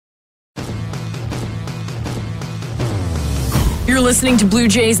You're listening to Blue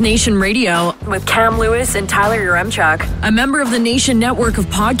Jays Nation Radio with Cam Lewis and Tyler Yaremchuk, a member of the Nation network of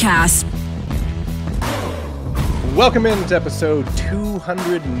podcasts. Welcome into episode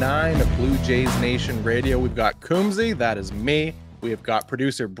 209 of Blue Jays Nation Radio. We've got Coombsy, that is me. We have got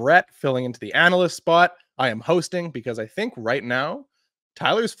producer Brett filling into the analyst spot. I am hosting because I think right now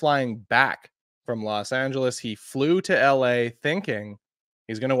Tyler's flying back from Los Angeles. He flew to LA thinking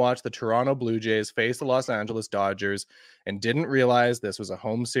he's going to watch the Toronto Blue Jays face the Los Angeles Dodgers and didn't realize this was a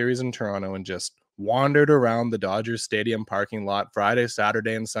home series in Toronto and just wandered around the Dodgers Stadium parking lot Friday,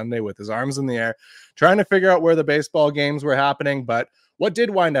 Saturday, and Sunday with his arms in the air, trying to figure out where the baseball games were happening. But what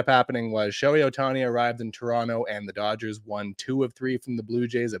did wind up happening was Shohei Ohtani arrived in Toronto and the Dodgers won 2 of 3 from the Blue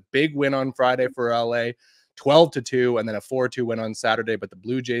Jays. A big win on Friday for LA, 12-2, and then a 4-2 win on Saturday. But the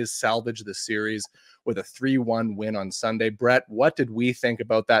Blue Jays salvaged the series with a 3-1 win on Sunday. Brett, what did we think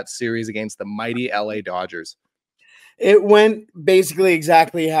about that series against the mighty LA Dodgers? It went basically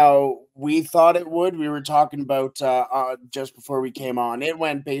exactly how we thought it would. We were talking about just before we came on. It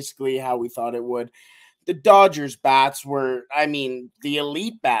went basically how we thought it would. The Dodgers bats were, the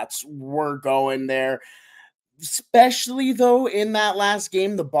elite bats were going there. Especially, though, in that last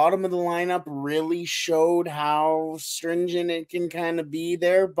game, the bottom of the lineup really showed how stringent it can kind of be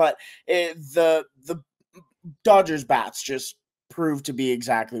there. But the Dodgers bats just proved to be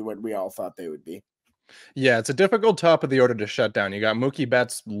exactly what we all thought they would be. Yeah, it's a difficult top of the order to shut down. You got Mookie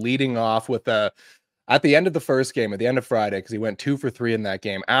Betts leading off with at the end of the first game, at the end of Friday, because he went 2 for 3 in that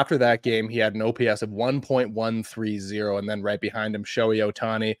game. After that game, he had an OPS of 1.130, and then right behind him, Shohei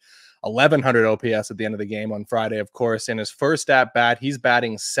Ohtani, 1,100 OPS at the end of the game on Friday. Of course, in his first at-bat, he's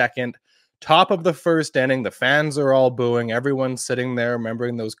batting second. Top of the first inning, the fans are all booing. Everyone's sitting there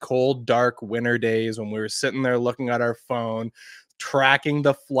remembering those cold, dark winter days when we were sitting there looking at our phone, tracking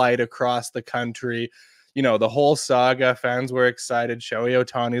the flight across the country. You know, the whole saga, fans were excited. Shohei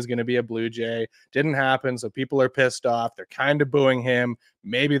Ohtani is going to be a Blue Jay. Didn't happen, so people are pissed off. They're kind of booing him.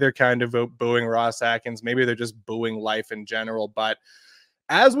 Maybe they're kind of booing Ross Atkins. Maybe they're just booing life in general. But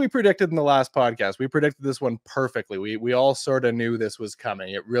as we predicted in the last podcast, we predicted this one perfectly. We all sort of knew this was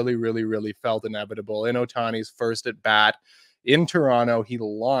coming. It really, really, really felt inevitable. In Ohtani's first at bat in Toronto, he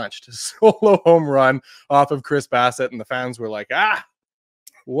launched a solo home run off of Chris Bassett, and the fans were like,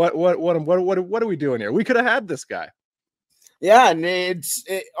 what are we doing here? We could have had this guy. Yeah, and it's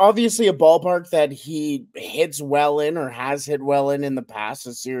obviously a ballpark that he hits well in or has hit well in the past.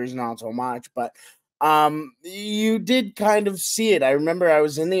 The series not so much, but you did kind of see it. I remember I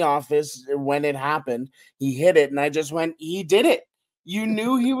was in the office when it happened. He hit it, and I just went, he did it. You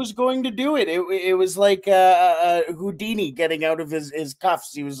knew he was going to do it. It was like Houdini getting out of his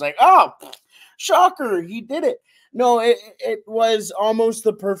cuffs. He was like, oh, shocker, he did it. No, it was almost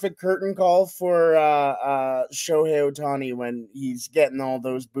the perfect curtain call for Shohei Ohtani when he's getting all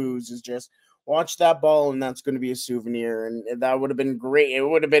those boos. Is just watch that ball, and that's going to be a souvenir. And that would have been great. It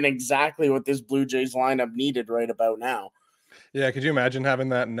would have been exactly what this Blue Jays lineup needed right about now. Yeah, could you imagine having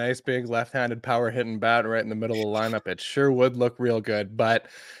that nice big left-handed power-hitting bat right in the middle of the lineup? It sure would look real good, but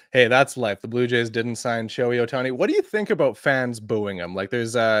hey, that's life. The Blue Jays didn't sign Shohei Ohtani. What do you think about fans booing him? Like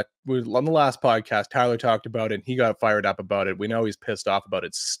there's on the last podcast, Tyler talked about it, and he got fired up about it. We know he's pissed off about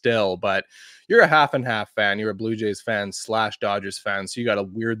it still, but you're a half and half fan. You're a Blue Jays fan / Dodgers fan, so you got a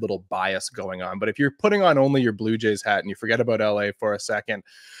weird little bias going on. But if you're putting on only your Blue Jays hat and you forget about LA for a second,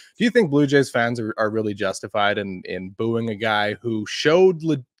 do you think Blue Jays fans are really justified in booing a guy who showed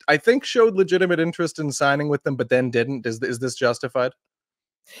legitimate interest in signing with them, but then didn't? Is this justified?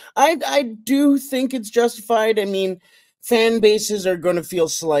 I do think it's justified. I mean, fan bases are going to feel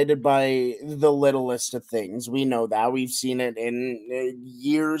slighted by the littlest of things. We know that. We've seen it in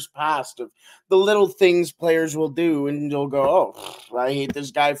years past of the little things players will do, and you'll go, oh, I hate this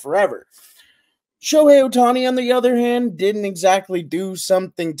guy forever. Shohei Ohtani, on the other hand, didn't exactly do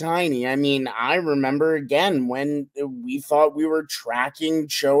something tiny. I mean, I remember, again, when we thought we were tracking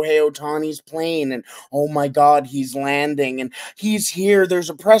Shohei Ohtani's plane and, oh my God, he's landing and he's here. There's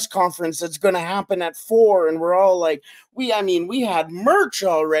a press conference that's going to happen at 4, and we're all like, we had merch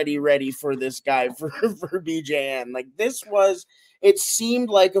already ready for this guy, for BJN. Like, it seemed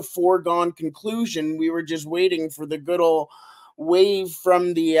like a foregone conclusion. We were just waiting for the good old wave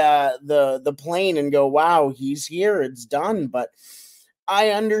from the plane and go, wow, he's here, it's done. But I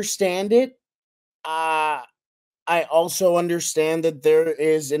understand it. I also understand that there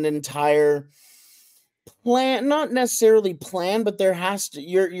is an entire plan, not necessarily plan, but there has to,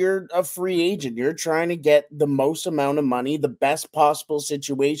 you're a free agent. You're trying to get the most amount of money, the best possible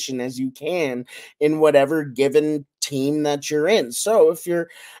situation as you can in whatever given team that you're in. So if you're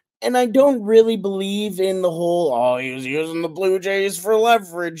And I don't really believe in the whole, oh, he was using the Blue Jays for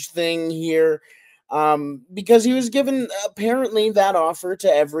leverage thing here, because he was given apparently that offer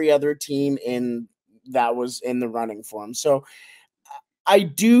to every other team that was in the running for him. So I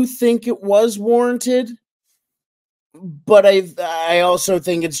do think it was warranted, but I also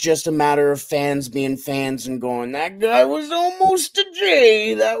think it's just a matter of fans being fans and going, that guy was almost a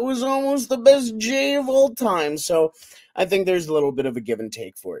J. That was almost the best J of all time. So I think there's a little bit of a give and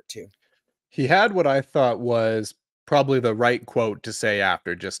take for it too. He had what I thought was probably the right quote to say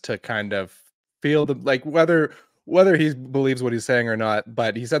after, just to kind of feel the like whether he believes what he's saying or not,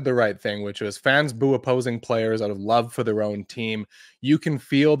 but he said the right thing, which was fans boo opposing players out of love for their own team. You can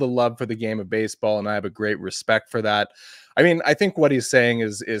feel the love for the game of baseball, and I have a great respect for that. I mean, I think what he's saying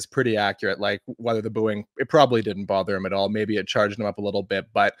is pretty accurate. Like, whether the booing, it probably didn't bother him at all. Maybe it charged him up a little bit,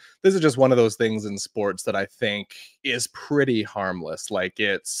 but this is just one of those things in sports that I think is pretty harmless. Like,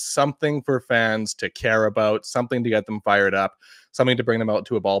 it's something for fans to care about, something to get them fired up, something to bring them out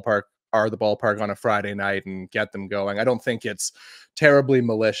to a ballpark or the ballpark on a Friday night and get them going. I don't think it's terribly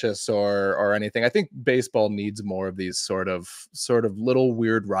malicious or anything. I think baseball needs more of these sort of little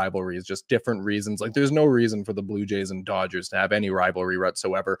weird rivalries, just different reasons. Like, there's no reason for the Blue Jays and Dodgers to have any rivalry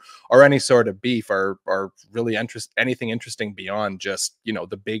whatsoever, or any sort of beef, or really anything interesting beyond just, you know,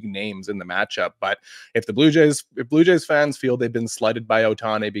 the big names in the matchup. But if Blue Jays fans feel they've been slighted by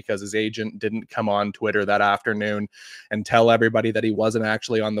Ohtani because his agent didn't come on Twitter that afternoon and tell everybody that he wasn't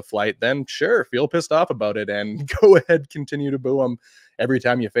actually on the flight, then sure, feel pissed off about it and go ahead, continue to boo him every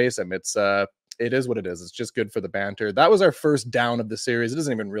time you face him. It is what it is. It's just good for the banter. That was our first down of the series. It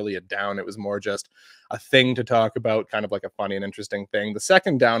isn't even really a down. It was more just a thing to talk about, kind of like a funny and interesting thing. The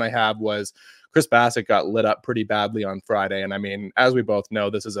second down I have was Chris Bassitt got lit up pretty badly on Friday. And I mean, as we both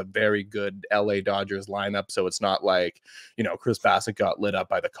know, this is a very good LA Dodgers lineup. So it's not like, you know, Chris Bassitt got lit up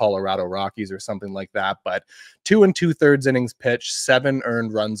by the Colorado Rockies or something like that. But 2 2/3 innings pitched, 7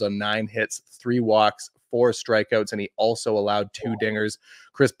 earned runs on 9 hits, 3 walks, 4 strikeouts, and he also allowed 2 dingers.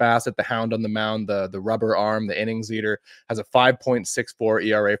 Chris Bassitt, the hound on the mound, the rubber arm, the innings eater, has a 5.64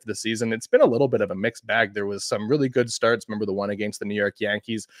 ERA for the season. It's been a little bit of a mixed bag. There was some really good starts. Remember the one against the New York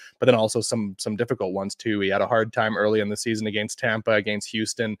Yankees, but then also some difficult ones too. He had a hard time early in the season against Tampa, against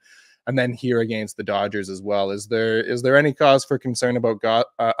Houston, and then here against the Dodgers as well. Is there any cause for concern about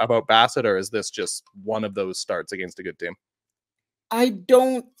Bassitt, or is this just one of those starts against a good team? I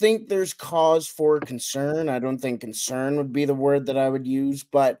don't think there's cause for concern. I don't think concern would be the word that I would use,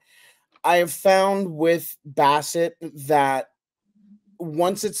 but I have found with Bassitt that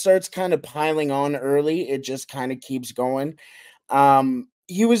once it starts kind of piling on early, it just kind of keeps going.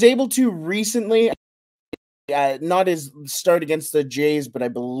 He was able to recently, not his start against the Jays, but I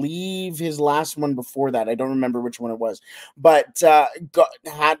believe his last one before that. I don't remember which one it was, but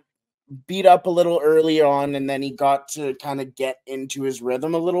had beat up a little early on, and then he got to kind of get into his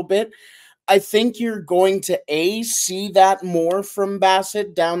rhythm a little bit. I think you're going to see that more from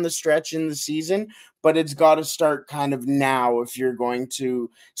Bassitt down the stretch in the season, but it's got to start kind of now if you're going to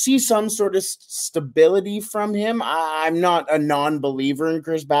see some sort of stability from him. I'm not a non-believer in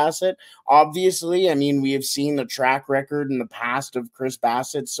Chris Bassitt. Obviously, I mean, we have seen the track record in the past of Chris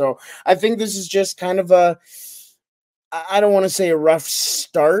Bassitt, so I think this is just kind of I don't want to say a rough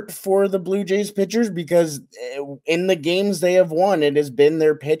start for the Blue Jays pitchers, because in the games they have won, it has been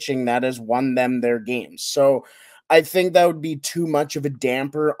their pitching that has won them their games. So I think that would be too much of a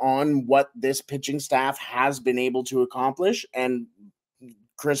damper on what this pitching staff has been able to accomplish, and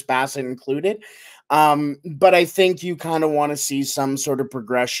Chris Bassitt included. But I think you kind of want to see some sort of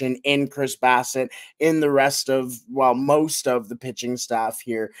progression in Chris Bassitt in the rest of, well, most of the pitching staff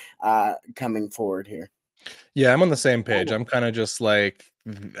here coming forward here. Yeah, I'm on the same page. I'm kind of just like,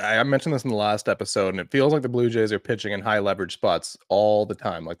 I mentioned this in the last episode, and it feels like the Blue Jays are pitching in high leverage spots all the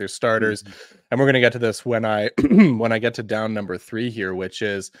time. Like, they're starters. And we're going to get to this when I when I get to down number 3 here, which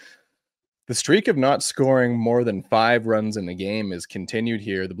is the streak of not scoring more than 5 runs in the game is continued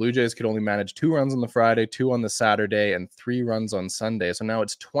here. The Blue Jays could only manage 2 runs on the Friday, 2 on the Saturday, and 3 runs on Sunday. So now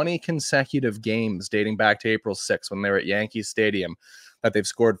it's 20 consecutive games dating back to April 6th when they were at Yankee Stadium that they've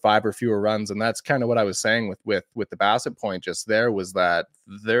scored 5 or fewer runs. And that's kind of what I was saying with the Bassitt point just there, was that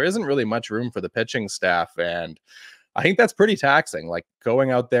there isn't really much room for the pitching staff. And I think that's pretty taxing. Like,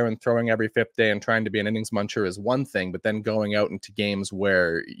 going out there and throwing every 5th day and trying to be an innings muncher is one thing, but then going out into games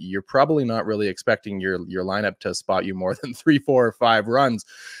where you're probably not really expecting your lineup to spot you more than 3, 4, or 5 runs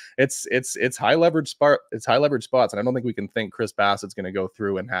it's high leverage it's high leverage spots, and I don't think we can think Chris Bassett's going to go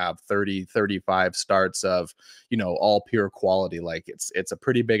through and have 30, 35 starts of, you know, all pure quality. Like it's a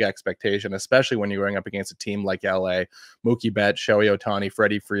pretty big expectation, especially when you're going up against a team like LA, Mookie Betts, Shohei Ohtani,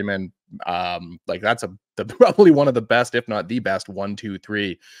 Freddie Freeman. Like that's probably one of the best, if not the best, 1, 2,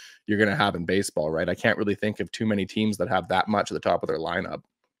 3 you're going to have in baseball, right? I can't really think of too many teams that have that much at the top of their lineup.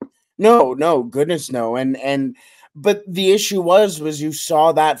 No, goodness no. But the issue was you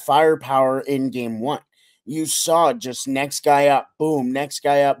saw that firepower in game one. You saw just next guy up, boom, next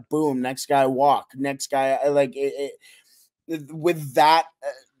guy up, boom, next guy walk, next guy like with that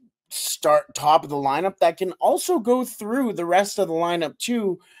start top of the lineup that can also go through the rest of the lineup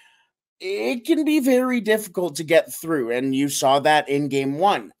too. It can be very difficult to get through, and you saw that in game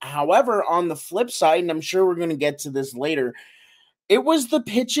one. However, on the flip side, and I'm sure we're going to get to this later, it was the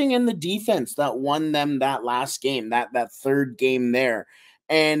pitching and the defense that won them that last game, that third game there.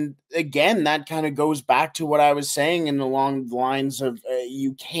 And again, that kind of goes back to what I was saying and along the lines of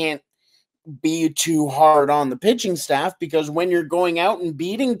you can't be too hard on the pitching staff, because when you're going out and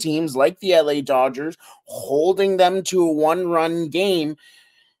beating teams like the LA Dodgers, holding them to a one-run game,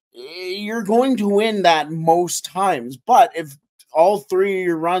 you're going to win that most times. But if all three of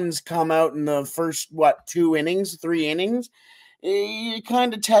your runs come out in the first, 3 innings, you're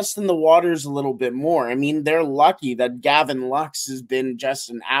kind of testing the waters a little bit more. I mean, they're lucky that Gavin Lux has been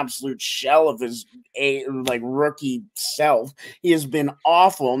just an absolute shell of his rookie self. He has been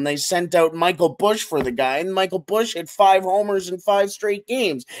awful, and they sent out Michael Busch for the guy, and Michael Busch hit 5 homers in 5 straight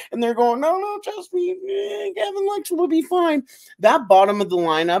games. And they're going, no, trust me, Gavin Lux will be fine. That bottom of the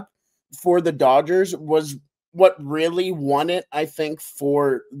lineup for the Dodgers was what really won it, I think,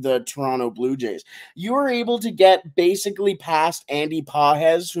 for the Toronto Blue Jays. You were able to get basically past Andy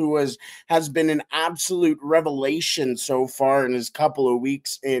Pages, who has been an absolute revelation so far in his couple of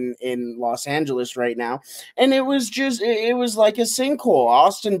weeks in Los Angeles right now. And it was like a sinkhole.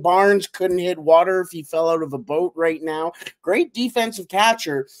 Austin Barnes couldn't hit water if he fell out of a boat right now. Great defensive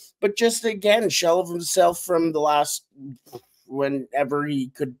catcher, but just, again, shell of himself from the last whenever he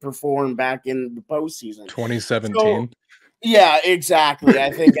could perform back in the postseason. 2017. So, yeah, exactly.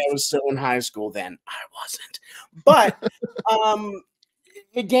 I think I was still in high school then. I wasn't. But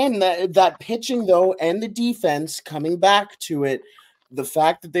again, that pitching though, and the defense coming back to it, the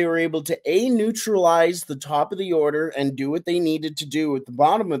fact that they were able to neutralize the top of the order and do what they needed to do at the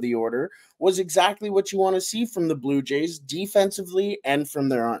bottom of the order was exactly what you want to see from the Blue Jays defensively and from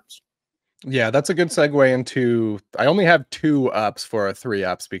their arms. Yeah, that's a good segue into. I only have 2 ups for a 3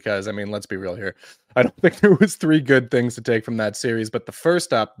 ups because, I mean, let's be real here. I don't think there was 3 good things to take from that series, but the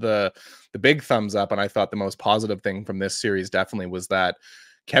first up, the big thumbs up, and I thought the most positive thing from this series definitely was that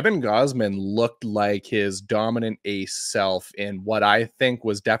Kevin Gausman looked like his dominant ace self in what I think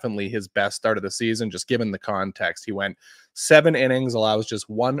was definitely his best start of the season, just given the context. He went 7 innings, allows just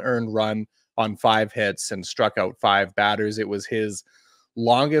 1 earned run on 5 hits, and struck out 5 batters. It was his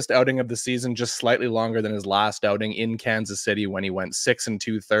longest outing of the season, just slightly longer than his last outing in Kansas City when he went 6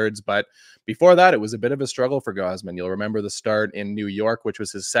 2/3. But before that, it was a bit of a struggle for Gausman. You'll remember the start in New York, which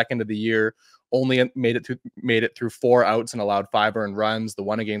was his second of the year, only made it through 4 outs and allowed 5 earned runs. The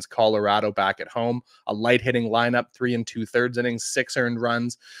one against Colorado back at home, a light hitting lineup, 3 2/3 innings, 6 earned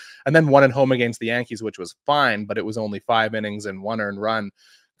runs, and then 1 at home against the Yankees, which was fine, but it was only 5 innings and 1 earned run.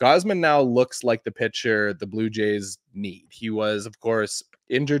 Gausman now looks like the pitcher the Blue Jays need. He was, of course,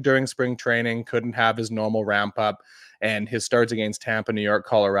 injured during spring training, couldn't have his normal ramp up, and his starts against Tampa, New York,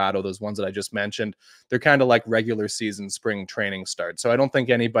 Colorado, those ones that I just mentioned, they're kind of like regular season spring training starts. So I don't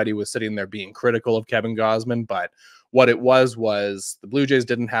think anybody was sitting there being critical of Kevin Gausman, but what it was the Blue Jays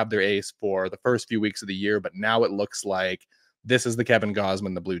didn't have their ace for the first few weeks of the year, but now it looks like this is the Kevin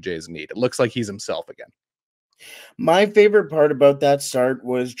Gausman the Blue Jays need. It looks like he's himself again. My favorite part about that start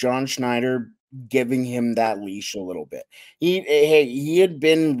was John Schneider giving him that leash a little bit. He had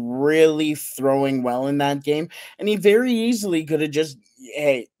been really throwing well in that game, and he very easily could have just,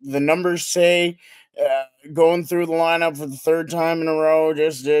 the numbers say going through the lineup for the 3rd time in a row,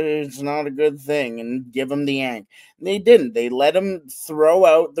 it's not a good thing, and give him the yank. And they didn't. They let him throw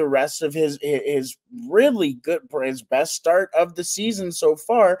out the rest of his really good, his best start of the season so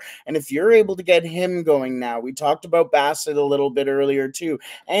far. And if you're able to get him going now, we talked about Bassett a little bit earlier too,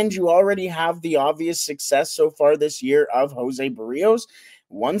 and you already have the obvious success so far this year of Jose Barrios.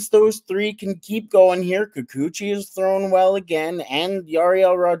 Once those 3 can keep going here, Kikuchi has thrown well again, and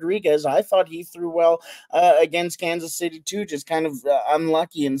Yariel Rodriguez, I thought he threw well against Kansas City too, just kind of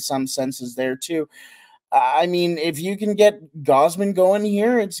unlucky in some senses there too. I mean, if you can get Gausman going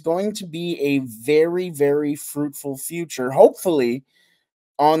here, it's going to be a very, very fruitful future, hopefully,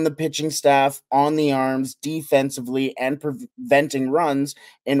 on the pitching staff, on the arms, defensively, and preventing runs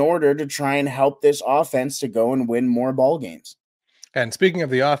in order to try and help this offense to go and win more ball games. And speaking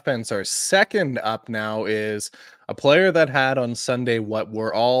of the offense, our second up now is a player that had on Sunday what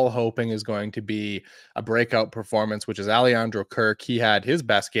we're all hoping is going to be a breakout performance, which is Alejandro Kirk. He had his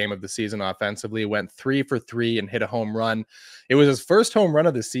best game of the season offensively, went 3 for 3 and hit a home run. It was his first home run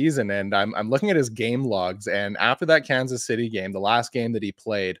of the season, and I'm looking at his game logs, and after that Kansas City game, the last game that he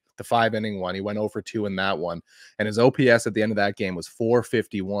played, the 5-inning one, he went 0 for 2 in that one, and his OPS at the end of that game was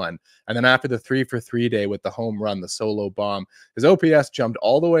 451. And then after the 3 for 3 day with the home run, the solo bomb, his OPS jumped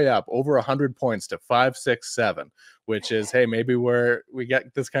all the way up over 100 points to 567, which is, hey, maybe we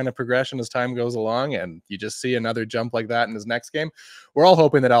get this kind of progression as time goes along, and you just see another jump like that in his next game. We're all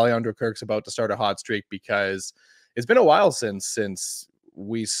hoping that Alejandro Kirk's about to start a hot streak, because it's been a while since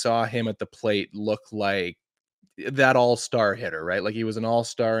we saw him at the plate look like that all-star hitter, right? Like, he was an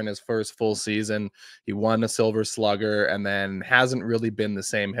all-star in his first full season. He won a Silver Slugger and then hasn't really been the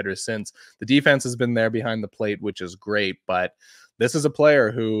same hitter since. The defense has been there behind the plate, which is great, but this is a player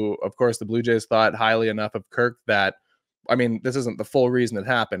who, of course, the Blue Jays thought highly enough of Kirk that, I mean, this isn't the full reason it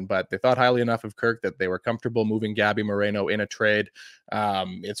happened, but they thought highly enough of Kirk that they were comfortable moving Gabby Moreno in a trade.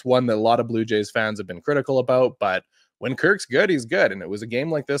 It's one that a lot of Blue Jays fans have been critical about, but when Kirk's good, he's good. And it was a game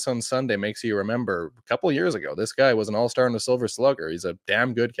like this on Sunday makes you remember a couple of years ago, this guy was an all-star in the Silver Slugger. He's a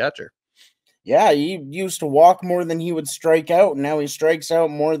damn good catcher. Yeah, he used to walk more than he would strike out, and now he strikes out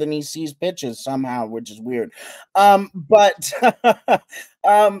more than he sees pitches somehow, which is weird. But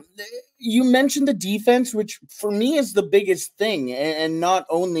you mentioned the defense, which for me is the biggest thing, and not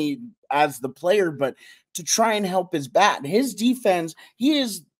only as the player, but to try and help his bat. His defense, he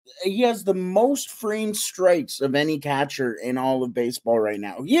has the most free strikes of any catcher in all of baseball right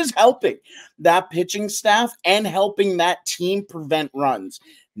now. He is helping that pitching staff and helping that team prevent runs.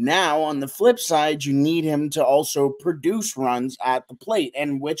 Now, on the flip side, you need him to also produce runs at the plate,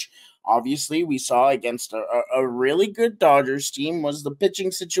 and which obviously we saw against a really good Dodgers team. Was the pitching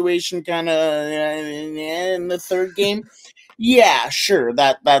situation kind of in the third game? Yeah, sure,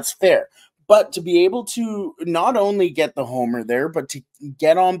 that's fair. But to be able to not only get the homer there, but to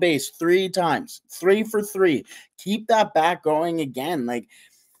get on base 3 times, 3 for 3, keep that bat going again. Like,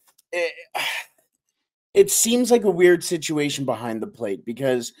 it seems like a weird situation behind the plate,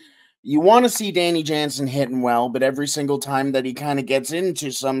 because you want to see Danny Jansen hitting well, but every single time that he kind of gets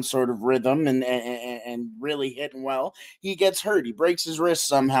into some sort of rhythm and really hitting well, he gets hurt. He breaks his wrist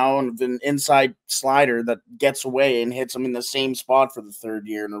somehow on an inside slider that gets away and hits him in the same spot for the 3rd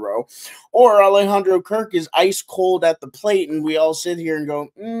year in a row. Or Alejandro Kirk is ice cold at the plate, and we all sit here and go,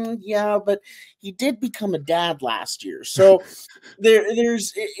 yeah, but he did become a dad last year. So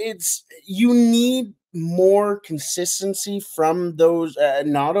you need more consistency from those,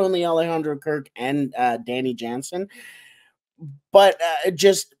 not only Alejandro Kirk and Danny Jansen, but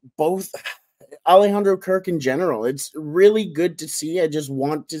just both Alejandro Kirk in general. It's really good to see. I just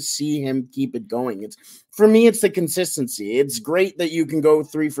want to see him keep it going. For me, it's the consistency. It's great that you can go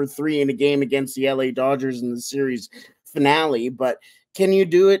 3 for 3 in a game against the LA Dodgers in the series finale, but can you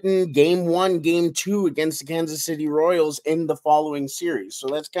do it in game 1, game 2 against the Kansas City Royals in the following series? So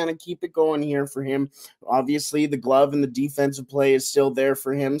let's kind of keep it going here for him. Obviously, the glove and the defensive play is still there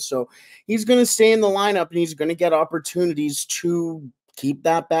for him. So he's going to stay in the lineup, and he's going to get opportunities to keep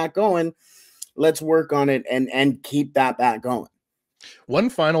that bat going. Let's work on it and keep that bat going. One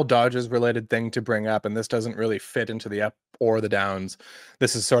final Dodgers related thing to bring up, and this doesn't really fit into the up or the downs.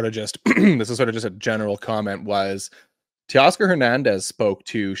 This is sort of just a general comment, was Teoscar Hernandez spoke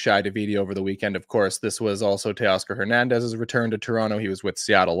to Shai Davidi over the weekend. Of course, this was also Teoscar Hernandez's return to Toronto. He was with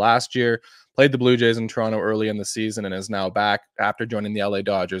Seattle last year, played the Blue Jays in Toronto early in the season, and is now back after joining the LA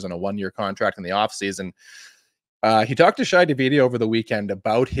Dodgers on a 1-year contract in the offseason. He talked to Shai Davidi over the weekend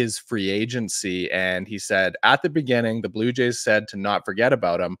about his free agency, and he said, at the beginning, the Blue Jays said to not forget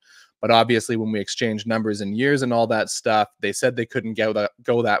about him. But obviously, when we exchanged numbers and years and all that stuff, they said they couldn't go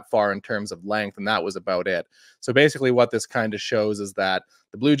that far in terms of length, and that was about it. So basically what this kind of shows is that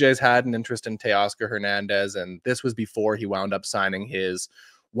the Blue Jays had an interest in Teoscar Hernandez, and this was before he wound up signing his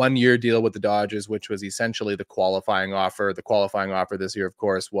 1-year deal with the Dodgers, which was essentially the qualifying offer. The qualifying offer this year, of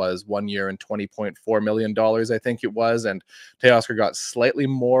course, was 1 year and $20.4 million, I think it was. And Teoscar got slightly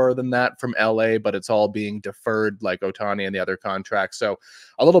more than that from LA, but it's all being deferred like Ohtani and the other contracts. So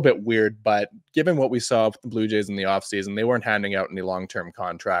a little bit weird, but given what we saw with the Blue Jays in the offseason, they weren't handing out any long-term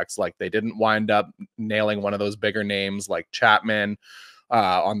contracts. Like, they didn't wind up nailing one of those bigger names like Chapman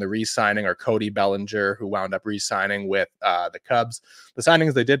on the re-signing, or Cody Bellinger, who wound up re-signing with the Cubs. The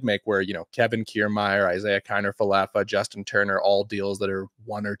signings they did make were, Kevin Kiermaier, Isaiah Kiner-Falefa, Justin Turner, all deals that are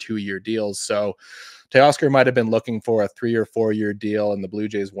 1 or 2 year deals. So Teoscar might have been looking for a 3 or 4 year deal, and the Blue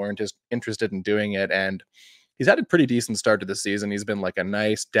Jays weren't interested in doing it. And he's had a pretty decent start to the season. He's been like a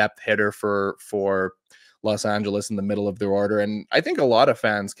nice depth hitter for Los Angeles in the middle of their order. And I think a lot of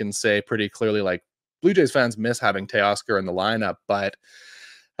fans can say pretty clearly, like, Blue Jays fans miss having Teoscar in the lineup, but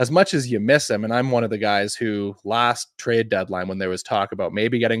as much as you miss him, and I'm one of the guys who last trade deadline, when there was talk about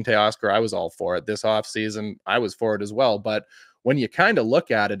maybe getting Teoscar, I was all for it. This offseason, I was for it as well. But when you kind of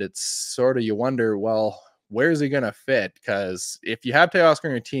look at it, it's sort of, you wonder, well, where's he going to fit? Because if you have Teoscar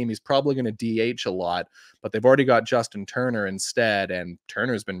on your team, he's probably going to DH a lot, but they've already got Justin Turner instead, and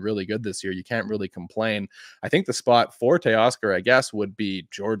Turner's been really good this year. You can't really complain. I think the spot for Teoscar, I guess, would be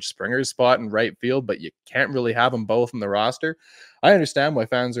George Springer's spot in right field, but you can't really have them both in the roster. I understand why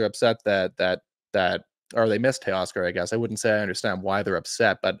fans are upset that or they miss Teoscar, I guess. I wouldn't say I understand why they're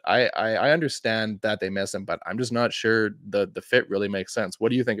upset, but I understand that they miss him, but I'm just not sure the fit really makes sense. What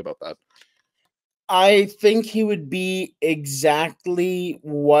do you think about that? I think he would be exactly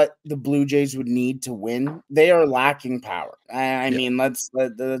what the Blue Jays would need to win. They are lacking power. I mean, let's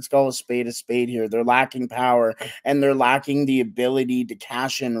call a spade here. They're lacking power, and they're lacking the ability to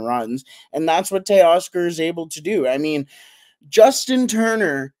cash in runs, and that's what Teoscar is able to do. I mean, Justin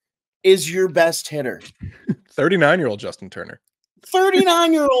Turner is your best hitter. 39-year-old Justin Turner.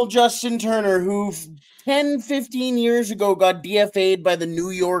 39-year-old Justin Turner, who 10, 15 years ago got DFA'd by the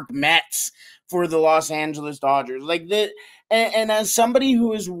New York Mets for the Los Angeles Dodgers. Like that, and as somebody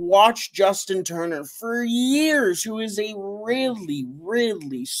who has watched Justin Turner for years, who is a really,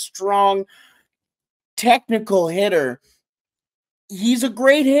 really strong technical hitter, he's a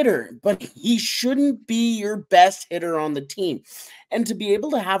great hitter, but he shouldn't be your best hitter on the team. And to be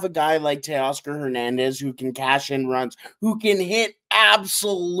able to have a guy like Teoscar Hernandez who can cash in runs, who can hit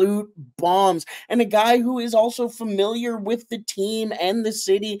absolute bombs, and a guy who is also familiar with the team and the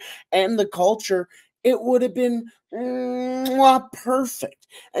city and the culture, it would have been perfect.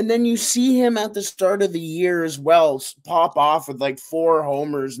 And then you see him at the start of the year as well pop off with like 4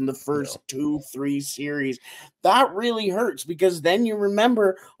 homers in the first 2-3 series. That really hurts, because then you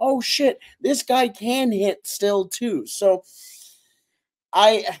remember, oh shit, this guy can hit still too. So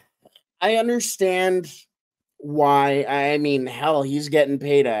I understand why. I mean, hell, he's getting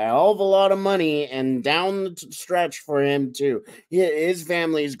paid a hell of a lot of money, and down the stretch for him too. His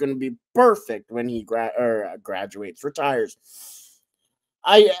family is going to be perfect when he graduates, retires.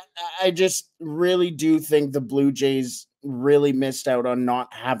 I just really do think the Blue Jays really missed out on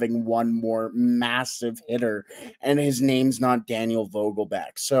not having one more massive hitter, and his name's not Daniel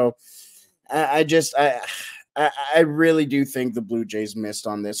Vogelback. So I really do think the Blue Jays missed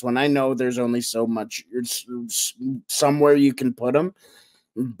on this one. I know there's only so much somewhere you can put him,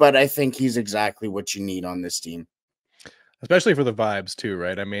 but I think he's exactly what you need on this team. Especially for the vibes too,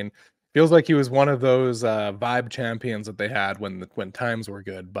 right? I mean, feels like he was one of those vibe champions that they had when times were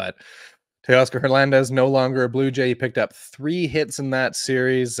good. But Teoscar Hernandez no longer a Blue Jay. He picked up 3 hits in that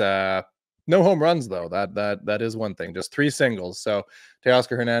series. No home runs though. That is one thing. Just 3 singles. So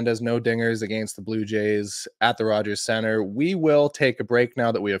Teoscar Hernandez, no dingers against the Blue Jays at the Rogers Center. We will take a break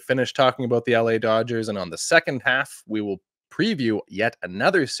now that we have finished talking about the LA Dodgers, and on the second half, we will preview yet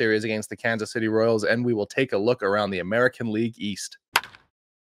another series against the Kansas City Royals, and we will take a look around the American League East.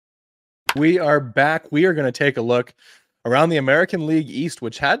 We are back. We are going to take a look around the American League East,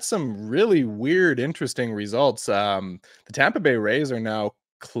 which had some really weird, interesting results. The Tampa Bay Rays are now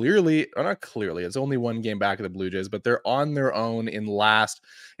not clearly, it's only 1 game back of the Blue Jays, but they're on their own in last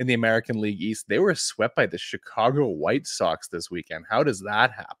in the American League East. They were swept by the Chicago White Sox this weekend. How does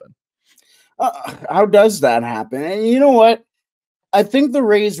that happen? How does that happen? And you know what? I think the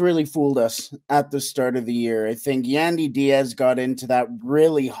Rays really fooled us at the start of the year. I think Yandy Diaz got into that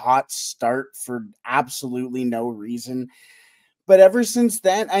really hot start for absolutely no reason. But ever since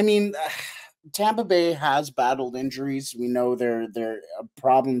then, I mean, Tampa Bay has battled injuries. We know there are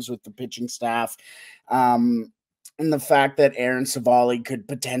problems with the pitching staff. And the fact that Aaron Savali could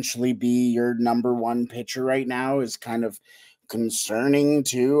potentially be your number 1 pitcher right now is kind of concerning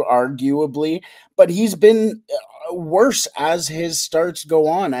too, arguably. But he's been worse as his starts go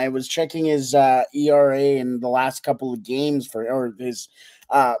on. I was checking his ERA in the last couple of games or his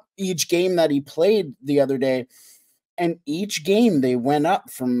each game that he played the other day. And each game they went up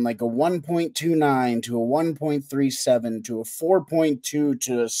from like a 1.29 to a 1.37 to a 4.2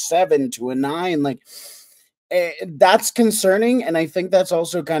 to a 7 to a 9. Like, that's concerning. And I think that's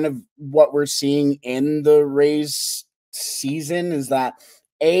also kind of what we're seeing in the Rays season is that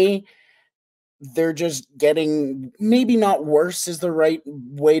they're just getting, maybe not worse is the right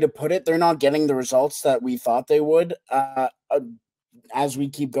way to put it. They're not getting the results that we thought they would as we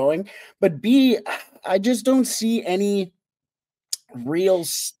keep going. But B, I just don't see any real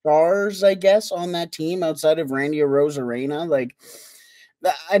stars, I guess, on that team outside of Randy Arozarena. Like,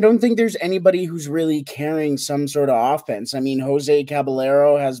 I don't think there's anybody who's really carrying some sort of offense. I mean, Jose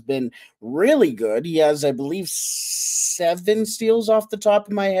Caballero has been really good. He has, I believe, 7 steals off the top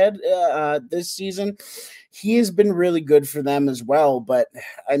of my head this season. He has been really good for them as well. But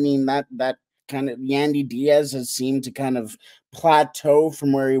I mean, that kind of Yandy Diaz has seemed to kind of plateau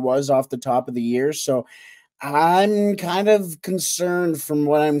from where he was off the top of the year. So I'm kind of concerned from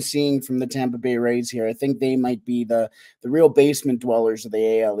what I'm seeing from the Tampa Bay Rays here. I think they might be the real basement dwellers of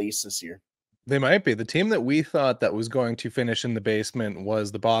the AL East this year. They might be. The team that we thought that was going to finish in the basement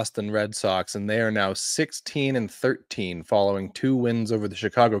was the Boston Red Sox, and they are now 16-13 following 2 wins over the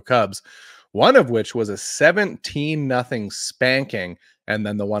Chicago Cubs, one of which was a 17-0 spanking, and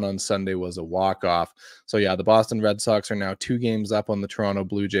then the one on Sunday was a walk-off. So yeah, the Boston Red Sox are now 2 games up on the Toronto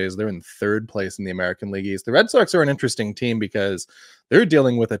Blue Jays. They're in 3rd place in the American League East. The Red Sox are an interesting team because they're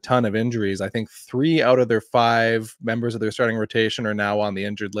dealing with a ton of injuries. I think 3 out of their 5 members of their starting rotation are now on the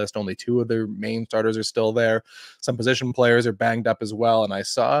injured list. Only 2 of their main starters are still there. Some position players are banged up as well. And I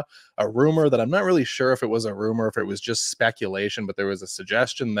saw a rumor that I'm not really sure if it was a rumor, if it was just speculation, but there was a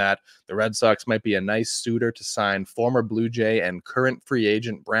suggestion that the Red Sox might be a nice suitor to sign former Blue Jay and current free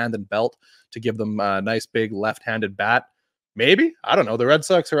agent Brandon Belt to give them a nice big left-handed bat. Maybe. I don't know. The Red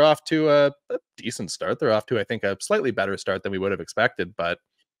Sox are off to a decent start. They're off to, I think, a slightly better start than we would have expected. But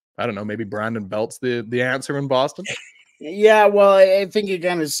I don't know. Maybe Brandon Belt's the answer in Boston. Yeah, well, I think you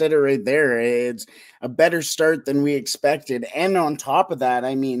kind of said it right there. It's a better start than we expected. And on top of that,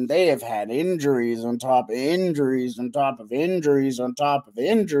 I mean, they have had injuries on top of injuries on top of injuries on top of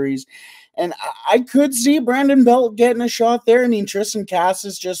injuries. And I could see Brandon Belt getting a shot there. I mean, Tristan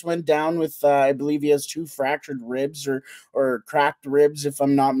Cassis just went down with, I believe he has 2 fractured ribs or cracked ribs, if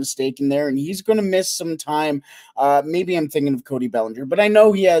I'm not mistaken there. And he's going to miss some time. Maybe I'm thinking of Cody Bellinger, but I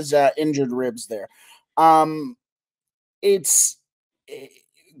know he has injured ribs there. It's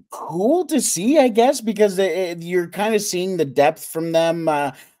cool to see, I guess, because you're kind of seeing the depth from them.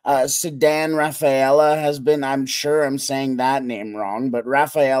 Sedan Rafaela has been, I'm sure I'm saying that name wrong, but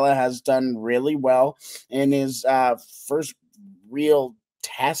Rafaela has done really well in his first real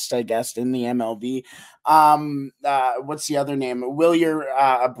test, I guess, in the MLB. What's the other name? Wilyer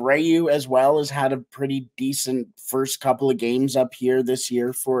Abreu as well has had a pretty decent first couple of games up here this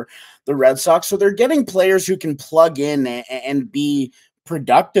year for the Red Sox. So they're getting players who can plug in and be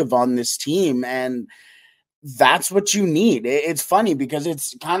productive on this team. And that's what you need. It's funny because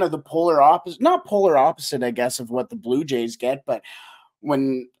it's kind of the polar opposite, not polar opposite, I guess, of what the Blue Jays get, but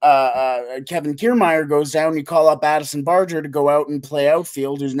when Kevin Kiermaier goes down, you call up Addison Barger to go out and play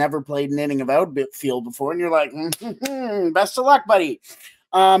outfield, who's never played an inning of outfield before, and you're like, best of luck, buddy.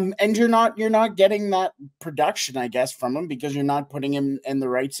 And you're not getting that production, I guess, from him because you're not putting him in the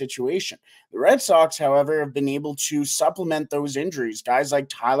right situation. The Red Sox, however, have been able to supplement those injuries. Guys like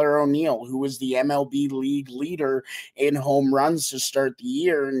Tyler O'Neill, who was the MLB league leader in home runs to start the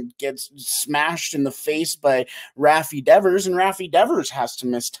year and gets smashed in the face by Rafi Devers, and Rafi Devers has to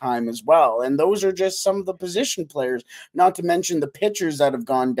miss time as well. And those are just some of the position players, not to mention the pitchers that have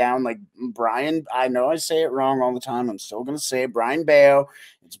gone down, like Brian. I know I say it wrong all the time. I'm still going to say it. Brian Bayo.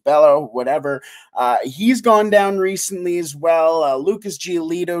 It's Bello, whatever. He's gone down recently as well. Lucas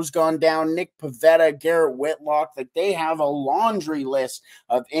Giolito's gone down. Nick Pivetta, Garrett Whitlock. Like, they have a laundry list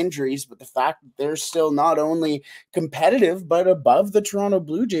of injuries, but the fact that they're still not only competitive but above the Toronto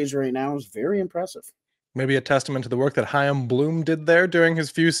Blue Jays right now is very impressive. Maybe a testament to the work that Chaim Bloom did there during his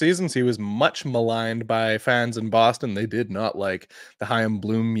few seasons. He was much maligned by fans in Boston. They did not like the Chaim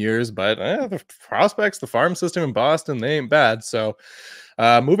Bloom years, but the prospects, the farm system in Boston, they ain't bad. So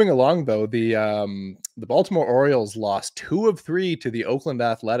moving along, though, the Baltimore Orioles lost 2 of 3 to the Oakland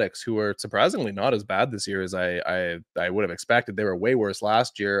Athletics, who were surprisingly not as bad this year as I would have expected. They were way worse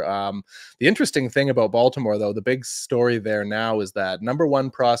last year. The interesting thing about Baltimore, though, the big story there now is that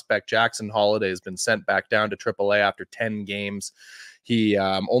 #1 prospect Jackson Holliday has been sent back down to AAA after 10 games. He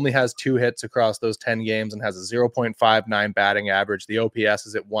only has 2 hits across those 10 games and has a 0.59 batting average. The OPS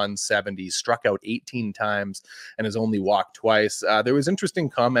is at 170, struck out 18 times and has only walked twice. There was interesting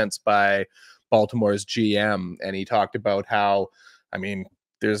comments by Baltimore's GM, and he talked about how, I mean,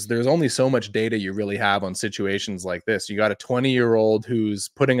 there's only so much data you really have on situations like this. You got a 20-year-old who's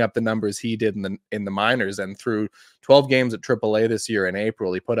putting up the numbers he did in the minors, and through 12 games at AAA this year in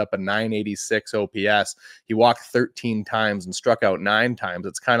April, he put up a 986 OPS. He walked 13 times and struck out 9 times.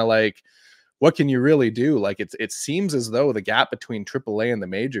 It's kind of like, what can you really do? Like, it seems as though the gap between AAA and the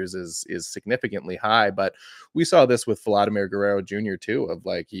majors is significantly high. But we saw this with Vladimir Guerrero Jr. too, of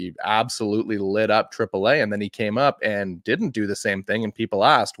like, he absolutely lit up AAA, and then he came up and didn't do the same thing. And people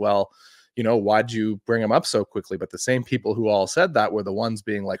asked, well, you know, why'd you bring him up so quickly? But the same people who all said that were the ones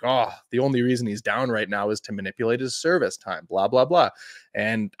being like, oh, the only reason he's down right now is to manipulate his service time, blah, blah, blah.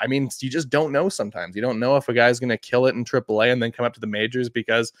 And I mean, you just don't know sometimes. You don't know if a guy's going to kill it in AAA and then come up to the majors,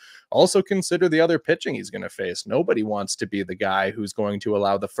 because also consider the other pitching he's going to face. Nobody wants to be the guy who's going to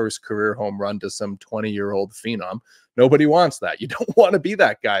allow the first career home run to some 20-year-old phenom. Nobody wants that. You don't want to be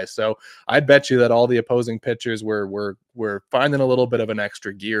that guy. So I'd bet you that all the opposing pitchers were finding a little bit of an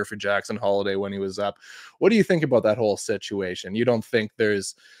extra gear for Jackson Holliday when he was up. What do you think about that whole situation? You don't think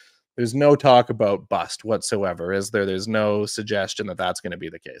there's no talk about bust whatsoever, is there? There's no suggestion that that's going to be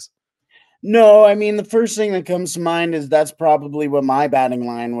the case. No, I mean, the first thing that comes to mind is that's probably what my batting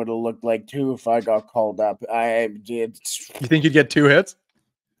line would have looked like too if I got called up. I did. You think you'd get 2 hits?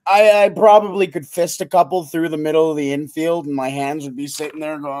 I probably could fist a couple through the middle of the infield, and my hands would be sitting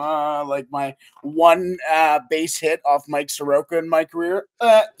there going, like my one base hit off Mike Soroka in my career.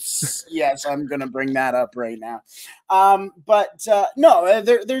 Yes, I'm going to bring that up right now. But no,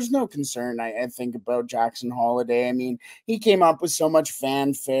 there's no concern, I think, about Jackson Holliday. I mean, he came up with so much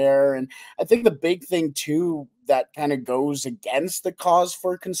fanfare, and I think the big thing, too, that kind of goes against the cause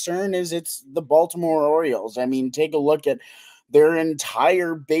for concern is it's the Baltimore Orioles. I mean, take a look at their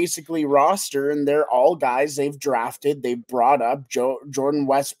entire basically roster, and they're all guys they've drafted. They've brought up Jordan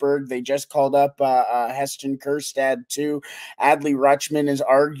Westberg. They just called up Heston Kjerstad too. Adley Rutschman is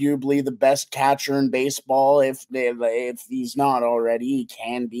arguably the best catcher in baseball. If he's not already, he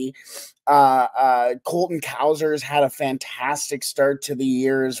can be. Colton Cowser's had a fantastic start to the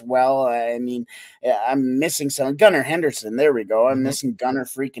year as well. I mean, I'm missing some. Gunnar Henderson, there we go. I'm missing Gunnar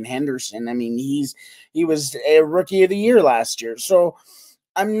freaking Henderson. I mean, he was a rookie of the year last year. So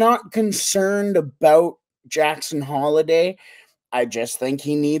I'm not concerned about Jackson Holliday. I just think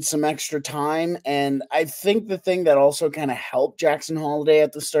he needs some extra time. And I think the thing that also kind of helped Jackson Holliday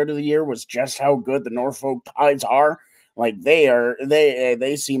at the start of the year was just how good the Norfolk Tides are. Like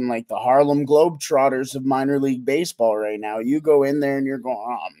they seem like the Harlem Globetrotters of minor league baseball right now. You go in there and you're going,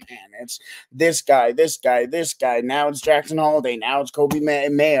 oh man, it's this guy, this guy, this guy. Now it's Jackson Holliday. Now it's Kobe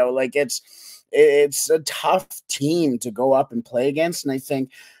Mayo. Like it's a tough team to go up and play against. And I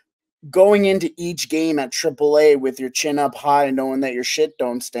think going into each game at AAA with your chin up high, knowing that your shit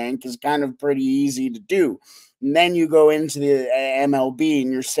don't stink, is kind of pretty easy to do. And then you go into the MLB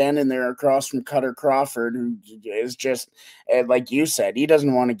and you're standing there across from Cutter Crawford, who is just, like you said, he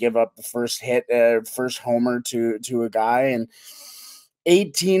doesn't want to give up the first hit, first homer to a guy. And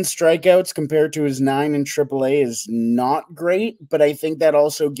 18 strikeouts compared to his 9 in AAA is not great, but I think that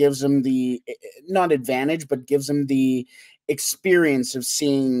also gives him the, not advantage, but gives him the experience of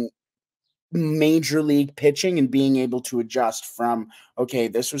seeing major league pitching and being able to adjust from, okay,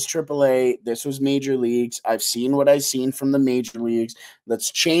 this was AAA, this was major leagues. I've seen what I've seen from the major leagues.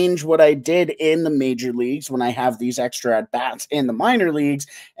 Let's change what I did in the major leagues when I have these extra at-bats in the minor leagues.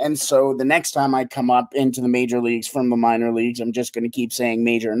 And so the next time I come up into the major leagues from the minor leagues, I'm just going to keep saying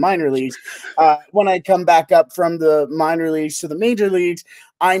major and minor leagues. When I come back up from the minor leagues to the major leagues,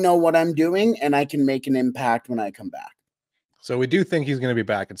 I know what I'm doing and I can make an impact when I come back. So we do think he's going to be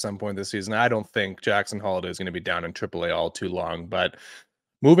back at some point this season. I don't think Jackson Holliday is going to be down in AAA all too long. But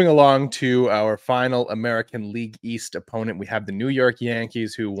moving along to our final American League East opponent, we have the New York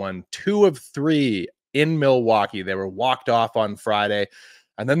Yankees, who won 2 of 3 in Milwaukee. They were walked off on Friday,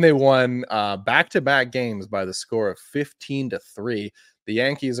 and then they won back-to-back games by the score of 15-3. The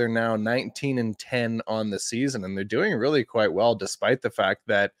Yankees are now 19-10 on the season, and they're doing really quite well, despite the fact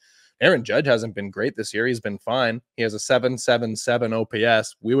that Aaron Judge hasn't been great this year. He's been fine. He has a 7.77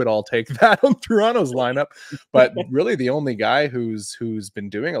 OPS. We would all take that on Toronto's lineup. But really the only guy who's been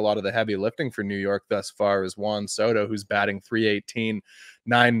doing a lot of the heavy lifting for New York thus far is Juan Soto, who's batting .318,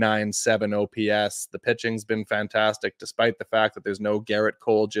 9.97 OPS. The pitching's been fantastic, despite the fact that there's no Garrett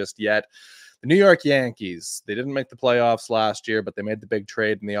Cole just yet. The New York Yankees, they didn't make the playoffs last year, but they made the big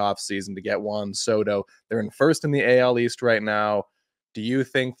trade in the offseason to get Juan Soto. They're in first in the AL East right now. Do you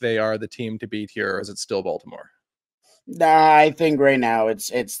think they are the team to beat here, or is it still Baltimore? Nah, I think right now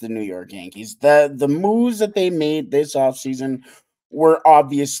it's the New York Yankees. The moves that they made this offseason were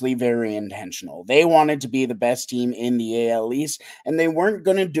obviously very intentional. They wanted to be the best team in the AL East, and they weren't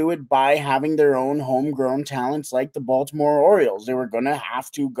going to do it by having their own homegrown talents like the Baltimore Orioles. They were going to have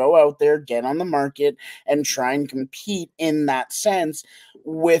to go out there, get on the market, and try and compete in that sense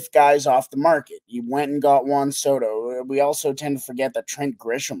with guys off the market. You went and got Juan Soto. We also tend to forget that Trent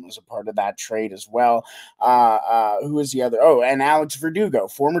Grisham was a part of that trade as well. Who was the other? Oh, and Alex Verdugo,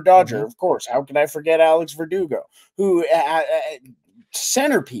 former Dodger, of course. How could I forget Alex Verdugo, who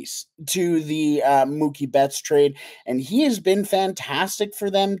centerpiece to the Mookie Betts trade, and he has been fantastic for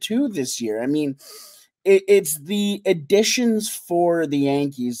them too this year. I mean, it's the additions for the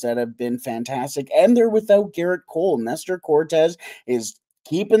Yankees that have been fantastic, and they're without Garrett Cole. Nestor Cortez is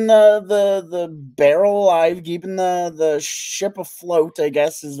keeping the barrel alive, keeping the ship afloat, I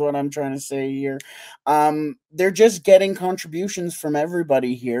guess is what I'm trying to say here. They're just getting contributions from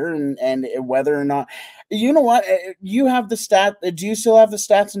everybody here, and whether or not, you know what, you have the stat. Do you still have the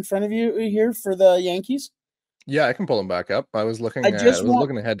stats in front of you here for the Yankees? Yeah, I can pull them back up. I was looking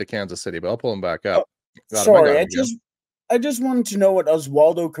looking ahead to Kansas City, but I'll pull them back up. Sorry, I just wanted to know what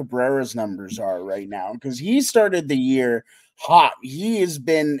Oswaldo Cabrera's numbers are right now, because he started the year hot. He has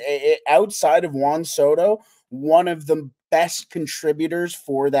been, outside of Juan Soto, one of the best contributors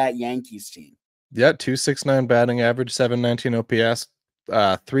for that Yankees team. Yeah, 269 batting average, 719 OPS,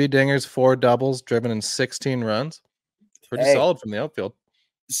 3 dingers, 4 doubles, driven in 16 runs. Pretty solid from the outfield.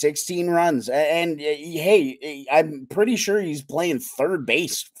 16 runs. And hey, I'm pretty sure he's playing third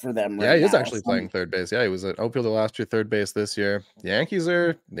base for them right now. Yeah, he is actually playing third base. Yeah, he was an outfielder last year, third base this year. The Yankees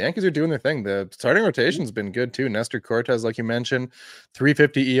are doing their thing. The starting rotation's been good too. Nestor Cortez, like you mentioned,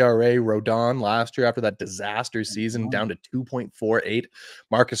 3.50 ERA. Rodon last year after that disaster season down to 2.48.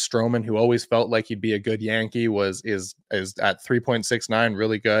 Marcus Stroman, who always felt like he'd be a good Yankee, is at 3.69,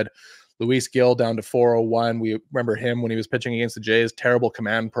 really good. Luis Gil down to 401. We remember him when he was pitching against the Jays, terrible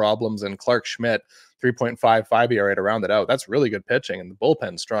command problems, and Clark Schmidt, 3.55 ERA to round it out. That's really good pitching, and the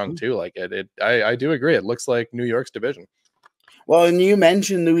bullpen's strong too. Like I do agree. It looks like New York's division. Well, and you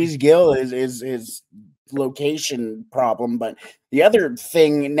mentioned Luis Gil is location problem, but the other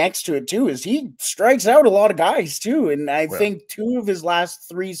thing next to it too is he strikes out a lot of guys too, and I think 2 of his last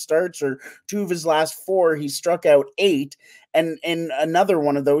 3 starts, or 2 of his last 4, he struck out 8, and in another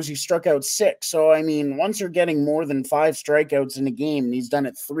one of those he struck out 6. So I mean, once you're getting more than 5 strikeouts in a game, and he's done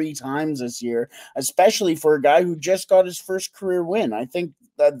it 3 times this year, especially for a guy who just got his first career win, I think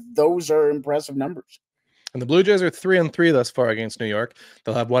that those are impressive numbers. And the Blue Jays are 3-3 thus far against New York.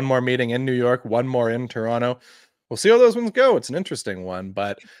 They'll have 1 more meeting in New York, 1 more in Toronto. We'll see how those ones go. It's an interesting one.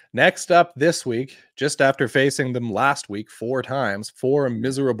 But next up this week, just after facing them last week 4 times, 4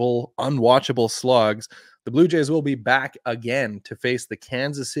 miserable, unwatchable slugs, the Blue Jays will be back again to face the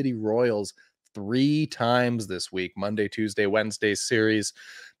Kansas City Royals 3 times this week, Monday, Tuesday, Wednesday series,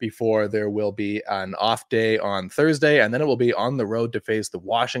 before there will be an off day on Thursday, and then it will be on the road to face the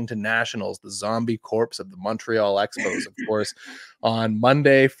Washington Nationals, the zombie corpse of the Montreal Expos, of course. On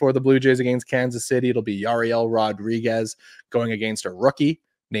Monday for the Blue Jays against Kansas City, it'll be Yariel Rodriguez going against a rookie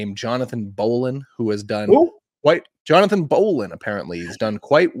named Jonathan Bolin, who has done Jonathan Bolin, apparently. He's done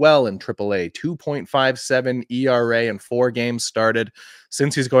quite well in AAA, 2.57 ERA in 4 games started.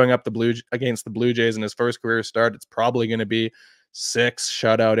 Since he's going up against the Blue Jays in his first career start, it's probably going to be 6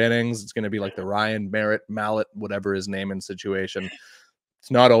 shutout innings. It's going to be like the Ryan Mallett, whatever his name and situation. It's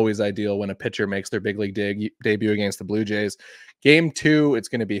not always ideal when a pitcher makes their big league debut against the Blue Jays. Game 2, it's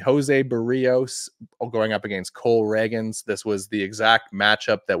going to be Jose Barrios going up against Cole Ragans. This was the exact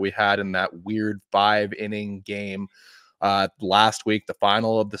matchup that we had in that weird 5-inning game last week, the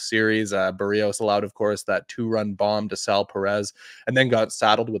final of the series. Barrios allowed, of course, that 2-run bomb to Sal Perez, and then got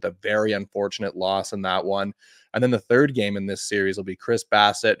saddled with a very unfortunate loss in that one. And then the third game in this series will be Chris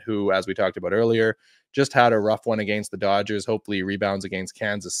Bassett, who, as we talked about earlier, just had a rough one against the Dodgers. Hopefully he rebounds against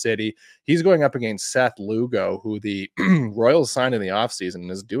Kansas City. He's going up against Seth Lugo, who the Royals signed in the offseason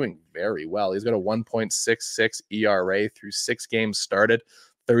and is doing very well. He's got a 1.66 ERA through 6 games started,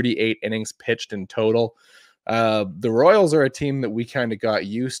 38 innings pitched in total. The Royals are a team that we kind of got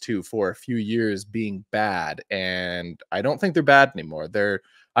used to for a few years being bad, and I don't think they're bad anymore.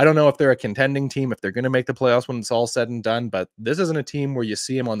 I don't know if they're a contending team, if they're going to make the playoffs when it's all said and done, but this isn't a team where you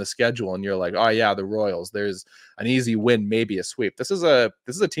see them on the schedule and you're like, oh yeah, the Royals, there's an easy win, maybe a sweep. This is a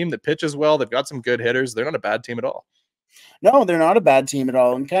team that pitches well. They've got some good hitters. They're not a bad team at all. No, they're not a bad team at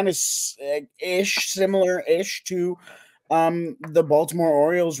all, and kind of similar-ish to the Baltimore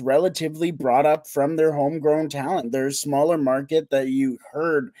Orioles, relatively brought up from their homegrown talent. They're a smaller market that you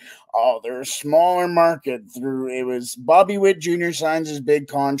heard. Oh, they're a smaller market through. It was Bobby Witt Jr. signs his big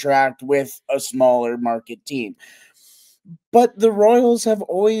contract with a smaller market team. But the Royals have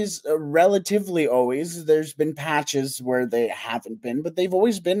always, relatively always, there's been patches where they haven't been, but they've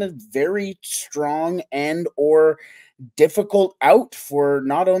always been a very strong and or difficult out for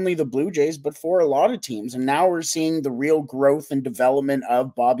not only the Blue Jays, but for a lot of teams. And now we're seeing the real growth and development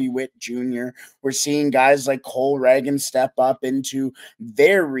of Bobby Witt Jr. We're seeing guys like Cole Reagan step up into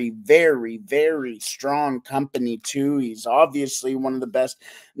very, very, very strong company too. He's obviously one of the best,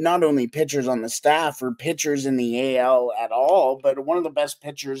 not only pitchers on the staff or pitchers in the AL at all, but one of the best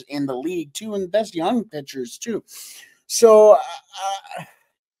pitchers in the league too, and the best young pitchers too. So,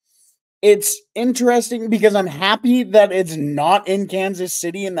 it's interesting because I'm happy that it's not in Kansas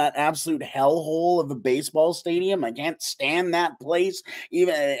City in that absolute hellhole of a baseball stadium. I can't stand that place.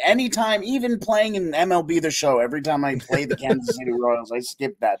 Even anytime, even playing in MLB The Show, every time I play the Kansas City Royals, I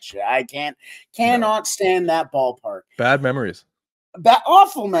skip that shit. I cannot stand that ballpark. Bad memories.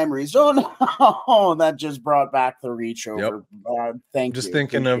 Awful memories. Oh no, that just brought back the reach over. Yep. Thank you. Just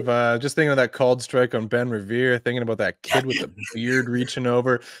thinking of that called strike on Ben Revere, thinking about that kid with the beard reaching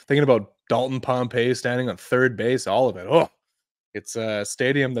over, thinking about Dalton Pompey standing on third base, all of it. Oh, it's a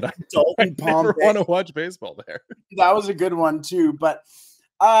stadium that I never want to watch baseball there. That was a good one too, but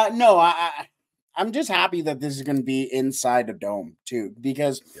no, I'm just happy that this is going to be inside a dome too,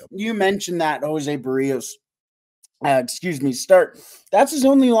 because you mentioned that Jose Barrios start. That's his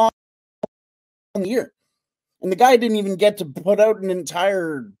only long year. And the guy didn't even get to put out an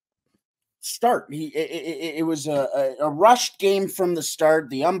entire start. It was a rushed game from the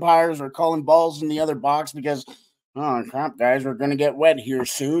start. The umpires were calling balls in the other box because, oh, crap, guys, we're going to get wet here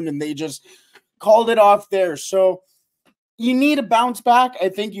soon. And they just called it off there. So you need a bounce back. I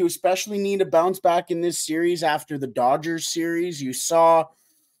think you especially need a bounce back in this series after the Dodgers series. You saw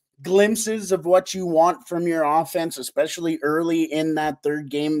glimpses of what you want from your offense, especially early in that third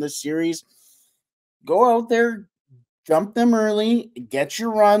game of the series. Go out there, jump them early, get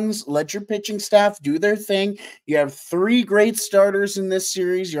your runs, let your pitching staff do their thing. You have three great starters in this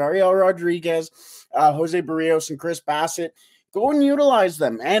series, Yariel Rodriguez, Jose Barrios, and Chris Bassett. Go and utilize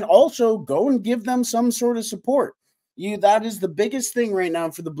them, and also go and give them some sort of support. That is the biggest thing right now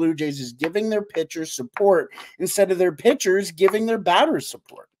for the Blue Jays, is giving their pitchers support instead of their pitchers giving their batters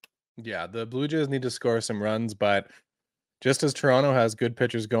support. Yeah, the Blue Jays need to score some runs, but just as Toronto has good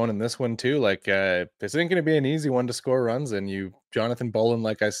pitchers going in this one too, like this isn't going to be an easy one to score runs in. Jonathan Bolin,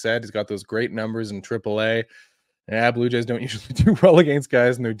 like I said, he's got those great numbers in AAA. Yeah, Blue Jays don't usually do well against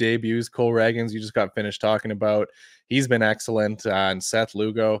guys in their debuts. Cole Reagans, you just got finished talking about. He's been excellent. And Seth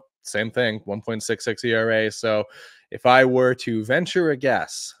Lugo, same thing, 1.66 ERA. So if I were to venture a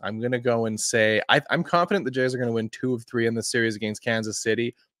guess, I'm going to go and say I'm confident the Jays are going to win 2 of 3 in the series against Kansas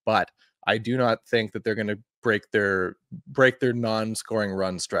City, but I do not think that they're going to break their non-scoring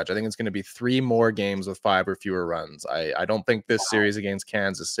run stretch. I think it's going to be 3 more games with 5 or fewer runs. I don't think this series against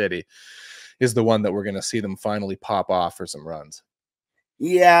Kansas City is the one that we're going to see them finally pop off for some runs.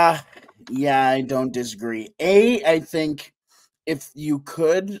 Yeah, I don't disagree. I think if you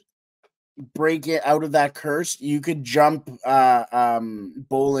could break it out of that curse, you could jump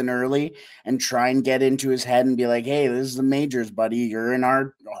Bolin early and try and get into his head and be like, hey, this is the majors, buddy. You're in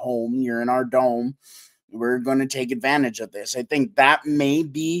our home. You're in our dome. We're going to take advantage of this. I think that may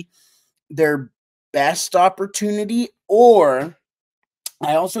be their best opportunity, or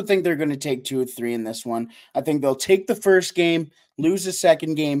I also think they're going to take 2 of 3 in this one. I think they'll take the first game, lose the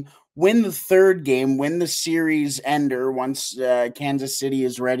second game, win the third game, win the series ender once Kansas City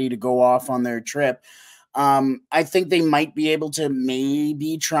is ready to go off on their trip. I think they might be able to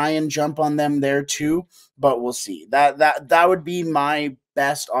maybe try and jump on them there too, but we'll see. That would be my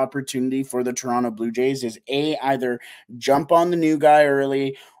best opportunity for the Toronto Blue Jays, is A, either jump on the new guy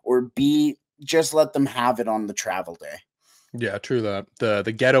early, or B, just let them have it on the travel day. Yeah, true that.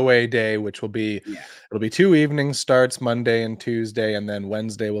 The getaway day, which will be it'll be 2 evenings, starts Monday and Tuesday, and then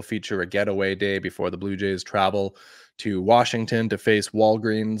Wednesday will feature a getaway day before the Blue Jays travel to Washington to face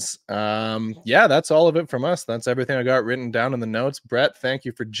Walgreens. Yeah, that's all of it from us. That's everything I got written down in the notes. Brett, thank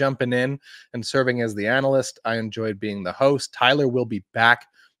you for jumping in and serving as the analyst. I enjoyed being the host. Tyler will be back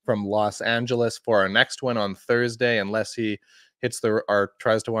from Los Angeles for our next one on Thursday, unless he hits or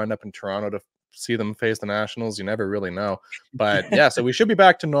tries to wind up in Toronto to see them face the Nationals. You never really know. But yeah, so we should be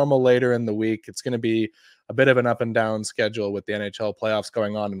back to normal later in the week. It's going to be a bit of an up and down schedule with the NHL playoffs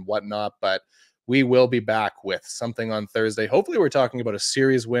going on and whatnot, but we will be back with something on Thursday. Hopefully we're talking about a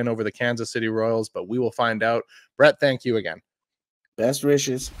series win over the Kansas City Royals, but we will find out. Brett, thank you again. Best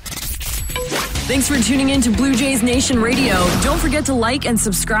wishes. Thanks for tuning in to Blue Jays Nation Radio. Don't forget to like and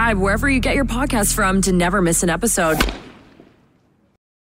subscribe wherever you get your podcasts from to never miss an episode.